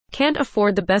Can't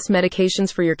afford the best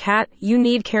medications for your cat? You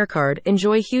need CareCard.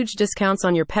 Enjoy huge discounts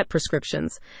on your pet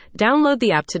prescriptions. Download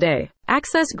the app today.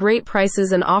 Access great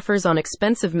prices and offers on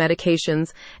expensive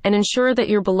medications and ensure that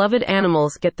your beloved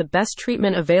animals get the best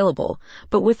treatment available,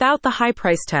 but without the high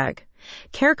price tag.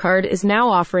 CareCard is now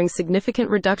offering significant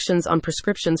reductions on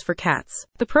prescriptions for cats.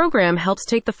 The program helps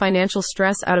take the financial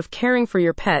stress out of caring for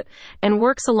your pet and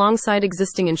works alongside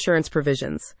existing insurance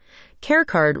provisions.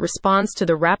 CareCard responds to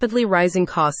the rapidly rising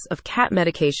costs of cat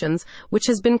medications, which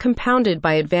has been compounded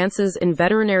by advances in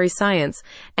veterinary science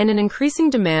and an increasing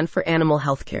demand for animal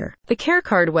healthcare. The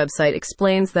CareCard website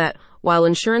explains that while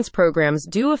insurance programs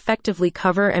do effectively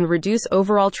cover and reduce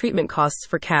overall treatment costs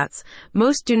for cats,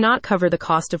 most do not cover the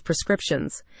cost of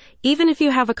prescriptions. Even if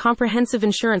you have a comprehensive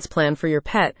insurance plan for your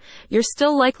pet, you're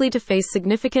still likely to face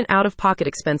significant out-of-pocket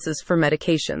expenses for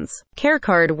medications.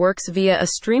 CareCard works via a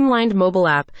streamlined mobile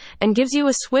app and gives you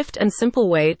a swift and simple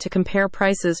way to compare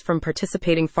prices from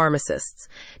participating pharmacists,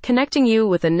 connecting you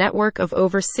with a network of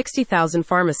over 60,000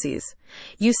 pharmacies.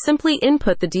 You simply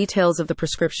input the details of the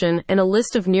prescription and a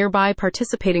list of nearby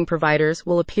participating providers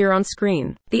will appear on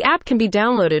screen. The app can be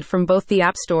downloaded from both the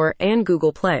App Store and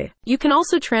Google Play. You can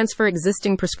also transfer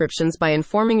existing prescriptions by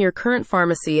informing your current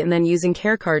pharmacy and then using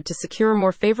CareCard to secure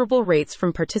more favorable rates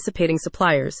from participating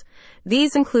suppliers.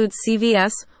 These include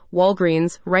CVS,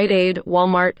 Walgreens, Rite Aid,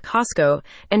 Walmart, Costco,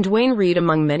 and Duane Reade,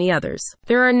 among many others.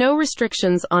 There are no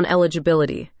restrictions on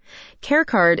eligibility.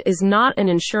 CareCard is not an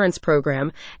insurance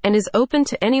program and is open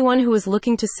to anyone who is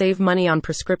looking to save money on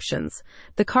prescriptions.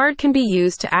 The card can be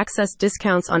used to access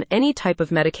discounts on any type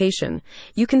of medication.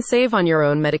 You can save on your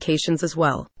own medications as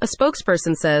well. A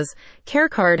spokesperson says,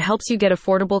 CareCard helps you get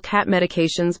affordable cat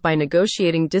medications by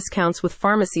negotiating discounts with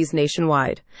pharmacies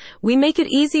nationwide. We make it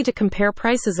easy to compare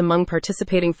prices among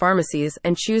participating pharmacies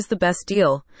and choose the best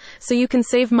deal, so you can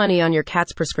save money on your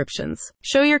cat's prescriptions.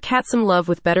 Show your cat some love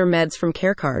with better meds from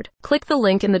CareCard. Click the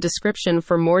link in the description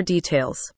for more details.